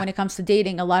bossy that when it comes to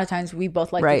dating, a lot of times we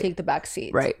both like to take the back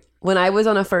seat. Right. When I was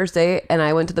on a first date and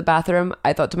I went to the bathroom,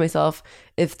 I thought to myself,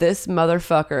 if this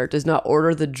motherfucker does not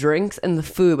order the drinks and the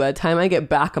food by the time I get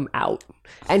back, I'm out.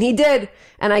 And he did.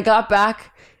 And I got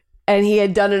back and he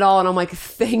had done it all. And I'm like,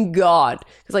 thank God.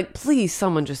 It's like, please,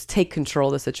 someone just take control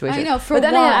of the situation. I know. But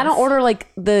then I don't order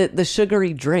like the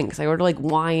sugary drinks. I order like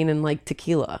wine and like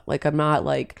tequila. Like I'm not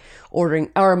like ordering,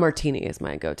 or a martini is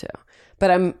my go-to. But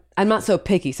I'm not so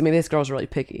picky. So maybe this girl's really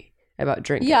picky about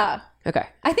drinking. Yeah. Okay.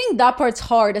 I think that part's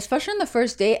hard, especially on the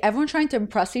first date. Everyone trying to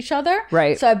impress each other.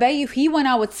 Right. So I bet you if he went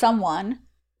out with someone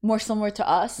more similar to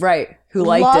us. Right. Who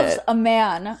liked loves it. a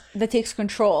man that takes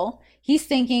control. He's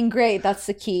thinking, great, that's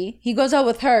the key. He goes out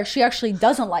with her. She actually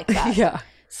doesn't like that. Yeah.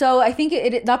 So I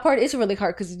think that part is really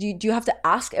hard because do you have to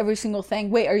ask every single thing?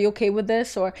 Wait, are you okay with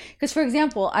this? Or because, for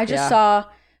example, I just saw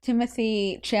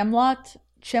Timothy Chalamet.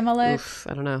 Oof,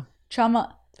 I don't know.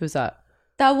 Who's that?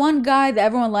 That one guy that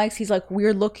everyone likes. He's like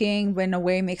weird looking, but in a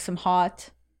way makes him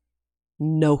hot.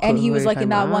 No clue. And he was like in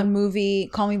that one movie,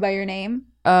 Call Me by Your Name.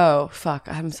 Oh, fuck.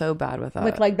 I'm so bad with that.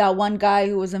 With like that one guy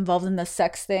who was involved in the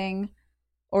sex thing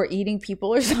or eating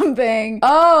people or something.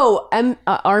 Oh,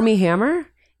 Armie Hammer?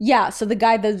 Yeah. So the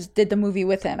guy that did the movie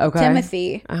with him. Okay.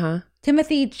 Timothy.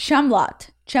 Timothy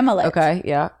Chalamet. Okay.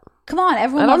 Yeah. Come on.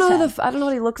 Everyone loves him. I don't know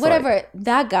what he looks Whatever. like.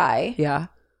 That guy. Yeah.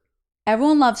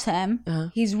 Everyone loves him.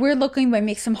 He's weird looking, but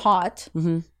makes him hot.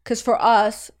 Because for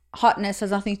us, hotness has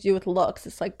nothing to do with looks.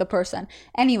 It's like the person.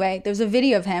 Anyway, there's a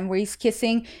video of him where he's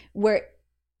kissing, where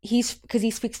because he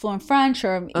speaks fluent French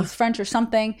or he's French or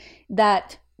something,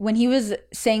 that when he was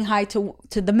saying hi to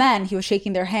the men, he was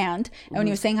shaking their hand. And when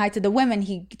he was saying hi to the women,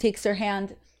 he takes their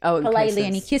hand politely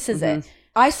and he kisses it.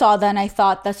 I saw that and I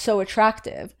thought, that's so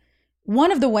attractive.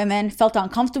 One of the women felt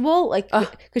uncomfortable, like,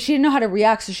 because she didn't know how to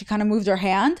react, so she kind of moved her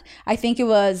hand. I think it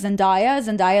was Zendaya.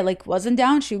 Zendaya, like, wasn't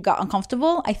down. She got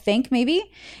uncomfortable, I think,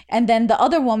 maybe. And then the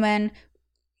other woman,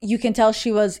 you can tell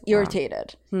she was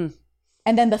irritated.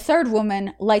 And then the third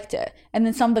woman liked it. And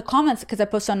then some of the comments, because I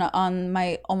posted on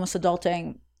my Almost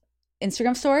Adulting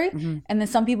Instagram story, and then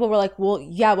some people were like, well,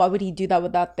 yeah, why would he do that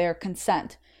without their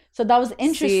consent? So that was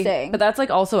interesting. See, but that's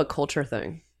like also a culture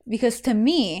thing. Because to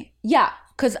me, yeah,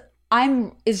 because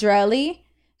I'm Israeli,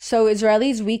 so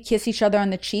Israelis, we kiss each other on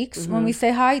the cheeks when we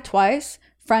say hi twice.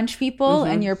 French people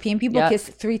and European people kiss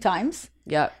 3 times.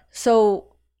 Yeah.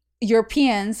 So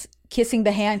Europeans kissing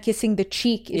the hand, kissing the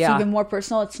cheek is even more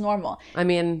personal. It's normal. I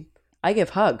mean, I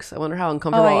give hugs. I wonder how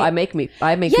uncomfortable I make people.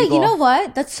 Yeah, you know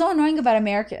what? That's so annoying about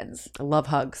Americans. I love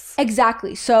hugs.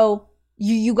 Exactly. So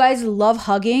you guys love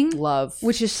hugging. Love.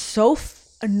 Which is so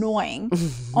annoying.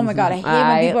 Oh my God, I hate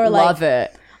when people are like, I love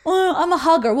it. Oh, I'm a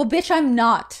hugger. Well, bitch, I'm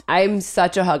not. I'm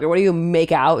such a hugger. What do you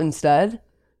make out instead?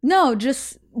 No,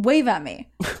 just wave at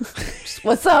me.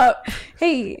 What's up?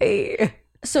 Hey.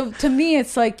 So to me,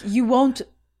 it's like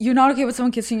you're not okay with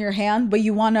someone kissing your hand, but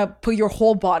you want to put your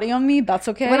whole body on me. That's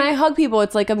okay. When I hug people,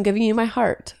 it's like I'm giving you my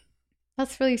heart.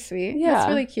 That's really sweet. Yeah. That's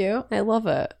really cute. I love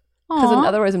it. Because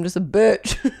otherwise I'm just a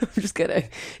bitch. I'm just kidding.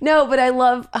 No, but I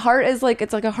love heart is like,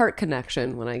 it's like a heart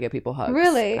connection when I give people hugs.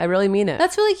 Really? I really mean it.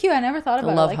 That's really cute. I never thought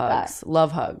about it like hugs. that.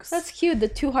 Love hugs. That's cute. The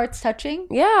 2 hearts touching.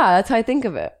 Yeah, that's how I think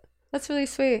of it. That's really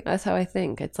sweet. That's how I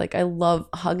think. It's like I love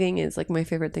hugging is like my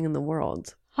favorite thing in the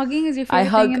world. Hugging is your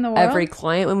favorite thing in the world? I hug every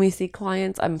client when we see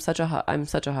clients. I'm such a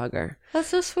hugger. That's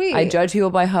so sweet. I judge people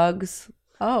by hugs.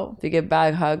 Oh. If you get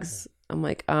bad hugs, I'm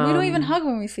like, we don't even hug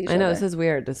when we see each other. I know, this is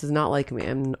weird. This is not like me.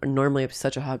 I'm normally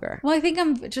such a hugger. Well, I think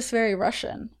I'm just very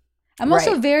Russian. I'm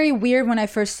also very weird when I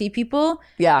first see people.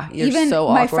 Yeah, you're even so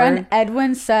awkward. My friend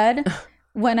Edwin said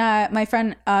when my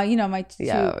friend, my 2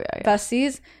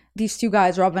 besties, these 2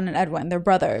 guys, Robin and Edwin, they're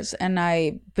brothers. And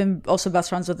I've been also best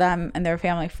friends with them and their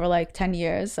family for like 10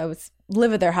 years. I was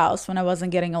live at their house when I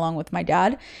wasn't getting along with my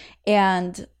dad.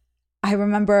 And I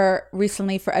remember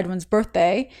recently for Edwin's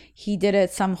birthday, he did it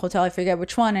at some hotel, I forget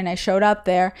which one, and I showed up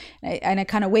there and I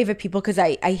kind of wave at people because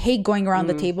I hate going around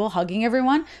the table hugging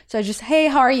everyone. So I just, hey,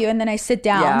 how are you? And then I sit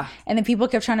down and then people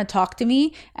kept trying to talk to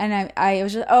me and I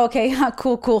was just, oh, okay,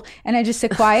 cool. And I just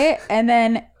sit quiet and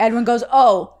then Edwin goes,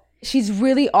 oh. she's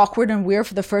really awkward and weird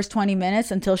for the first 20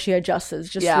 minutes until she adjusts.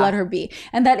 Just let her be.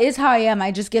 And that is how I am.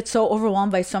 I just get so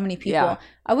overwhelmed by so many people. Yeah.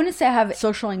 I wouldn't say I have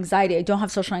social anxiety. I don't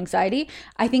have social anxiety.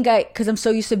 I think because I'm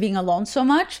so used to being alone so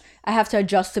much, I have to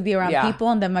adjust to be around people,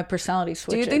 and then my personality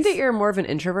switches. Do you think that you're more of an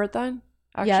introvert then,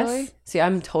 actually? Yes. See,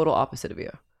 I'm total opposite of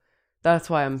you. That's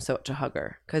why I'm such a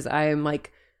hugger, because I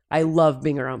love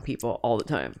being around people all the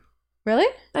time. Really?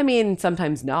 I mean,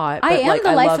 sometimes not. But I am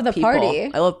the life of the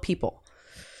party. I love people.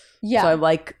 Yeah. So I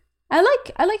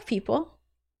like people.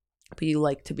 But you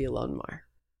like to be alone more.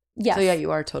 Yes. So yeah,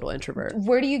 you are a total introvert.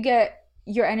 Where do you get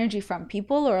your energy from?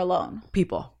 People or alone?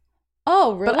 People.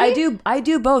 Oh, really? But I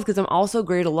do both because I'm also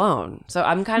great alone. So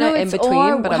I'm kind of in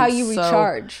between. But how you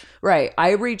recharge. Right.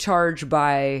 I recharge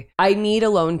by, I need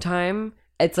alone time.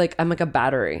 It's like, I'm like a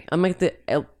battery. I'm like the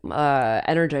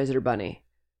Energizer bunny.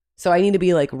 So I need to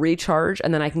be like recharged,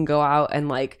 and then I can go out and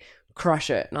like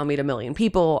crush it, and I'll meet a million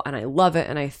people, and I love it,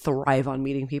 and I thrive on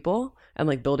meeting people and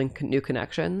like building new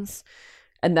connections.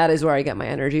 And that is where I get my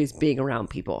energy, is being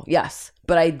around people. Yes,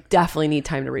 but I definitely need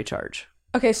time to recharge.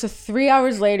 Okay, so 3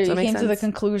 hours later, you came to the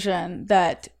conclusion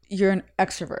that you're an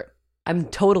extrovert. I'm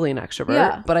totally an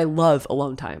extrovert, but I love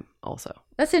alone time also.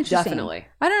 That's interesting. Definitely.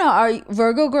 I don't know. Are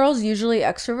Virgo girls usually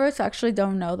extroverts? I actually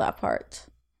don't know that part.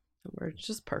 We're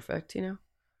just perfect, you know?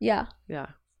 Yeah. Yeah.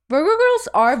 Virgo girls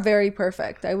are very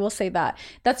perfect. I will say that.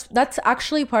 That's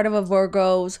actually part of a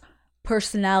Virgo's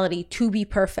personality, to be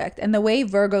perfect. And the way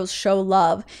Virgos show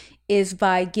love is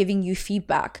by giving you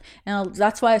feedback. And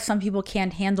that's why some people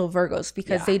can't handle Virgos,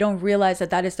 because they don't realize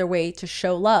that is their way to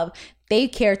show love. They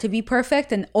care to be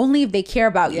perfect, and only if they care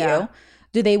about you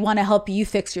do they want to help you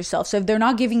fix yourself. So if they're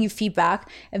not giving you feedback,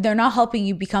 if they're not helping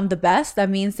you become the best, that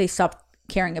means they stop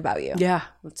caring about you. Yeah,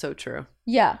 that's so true.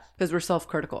 Yeah. Because we're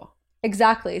self-critical.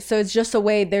 Exactly. So it's just a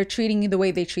way they're treating you the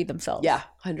way they treat themselves. Yeah,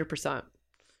 100%.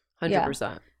 100%.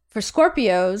 Yeah. For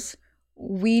Scorpios,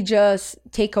 we just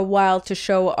take a while to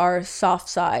show our soft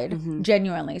side,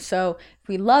 genuinely. So if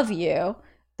we love you,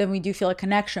 then we do feel a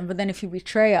connection. But then if you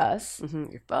betray us,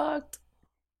 you're fucked.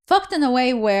 Fucked in a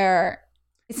way where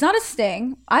it's not a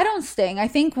sting. I don't sting. I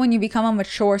think when you become a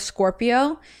mature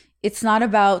Scorpio, it's not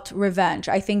about revenge.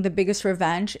 I think the biggest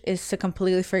revenge is to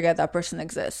completely forget that person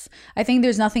exists. I think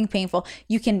there's nothing painful.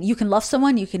 You can love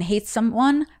someone, you can hate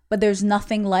someone, but there's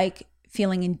nothing like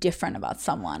feeling indifferent about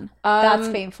someone. That's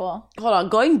painful. Hold on.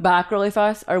 Going back really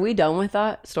fast, are we done with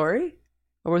that story?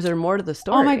 Or was there more to the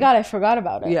story? Oh my God, I forgot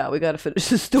about it. Yeah, we got to finish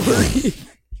the story.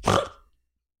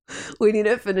 We need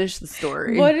to finish the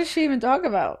story. What did she even talk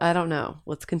about? I don't know.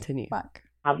 Let's continue. Fuck.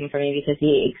 Problem for me because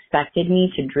he expected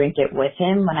me to drink it with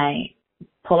him when I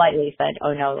politely said,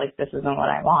 oh no, like this isn't what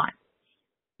I want.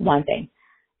 One thing.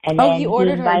 And then he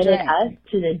invited us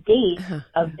to the date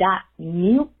of that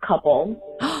new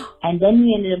couple. And then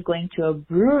we ended up going to a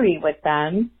brewery with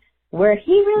them where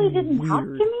he really didn't talk to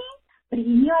me, but he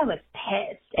knew I was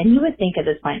pissed. And he would think at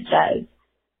this point, Jez,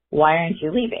 why aren't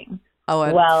you leaving?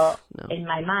 In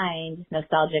my mind,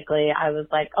 nostalgically, I was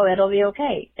like, oh, it'll be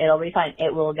okay. It'll be fine.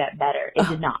 It will get better. It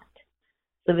did not.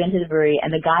 So we went to the brewery,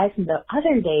 and the guy from the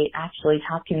other date actually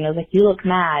talked to me. I was like, you look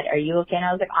mad. Are you okay? And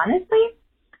I was like, honestly,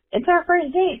 it's our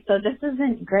first date, so this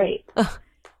isn't great.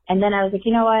 And then I was like,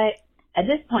 you know what? At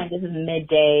this point, this is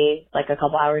midday, like a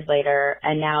couple hours later,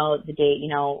 and now the date,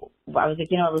 I was like,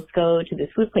 let's go to this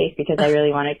food place because I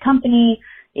really wanted company.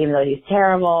 Even though he's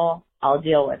terrible, I'll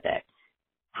deal with it.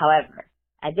 However,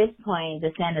 at this point,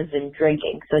 this man has been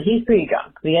drinking, so he's pretty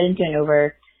drunk. We get into an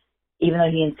Uber, even though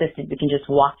he insisted we can just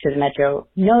walk to the metro.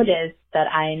 Notice that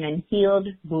I'm in heeled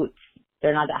boots.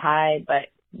 They're not that high, but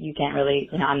you can't really,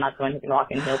 I'm not someone who can walk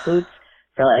in heeled boots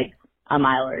for like a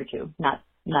mile or two. Not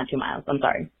 2 miles, I'm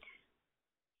sorry.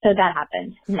 So that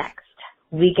happened. Next,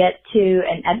 we get to,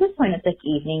 and at this point it's like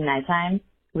evening, nighttime.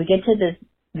 We get to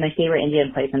my favorite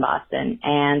Indian place in Boston,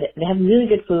 and they have really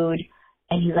good food.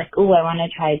 And he's like, oh, I want to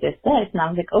try this. And I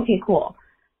was like, okay, cool.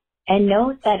 And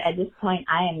note that at this point,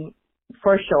 I am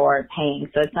for sure paying.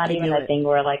 So it's not even a thing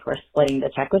where like we're splitting the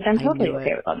check with them. Totally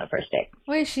okay with on the first date.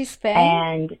 Wait, she's paying?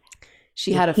 And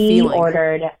she had a feeling. He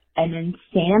ordered an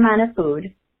insane amount of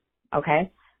food. Okay.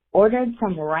 Ordered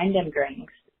some random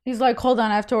drinks. He's like, hold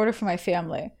on, I have to order for my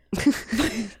family.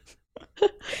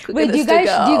 Wait, do you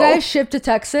guys ship to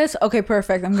Texas? Okay,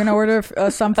 perfect. I'm gonna order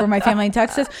some for my family in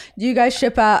Texas. Do you guys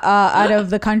ship out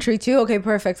of the country too? Okay,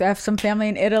 perfect. I have some family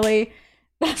in Italy.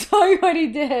 That's probably what he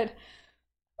did.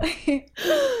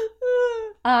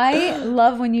 I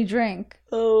love when you drink.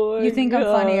 Oh my You think God,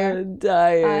 I'm funnier? I'm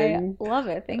dying. I love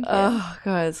it. Thank you. Oh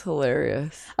God, it's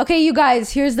hilarious. Okay, you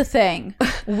guys, here's the thing.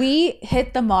 We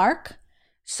hit the mark.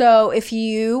 So if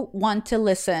you want to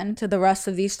listen to the rest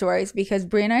of these stories, because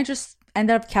Brie and I just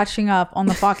ended up catching up on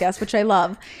the podcast, which I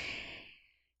love.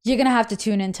 You're going to have to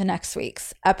tune into next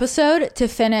week's episode to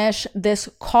finish this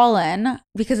call-in,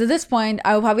 because at this point,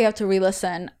 I will probably have to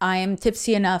re-listen. I am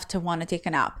tipsy enough to want to take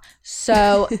a nap.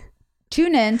 So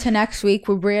tune in to next week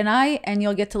with Brie and I, and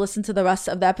you'll get to listen to the rest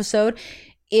of the episode.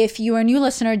 If you are a new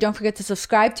listener, don't forget to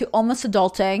subscribe to Almost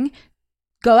Adulting.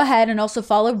 Go ahead and also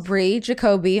follow Brie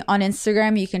Jacoby on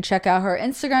Instagram. You can check out her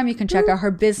Instagram. You can check out her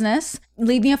business.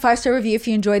 Leave me a 5-star review if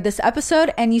you enjoyed this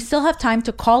episode, and you still have time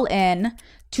to call in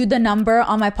to the number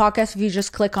on my podcast. If you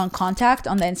just click on contact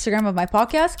on the Instagram of my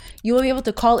podcast, you will be able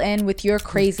to call in with your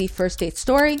crazy first date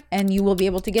story, and you will be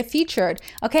able to get featured.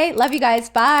 Okay, love you guys.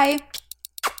 Bye.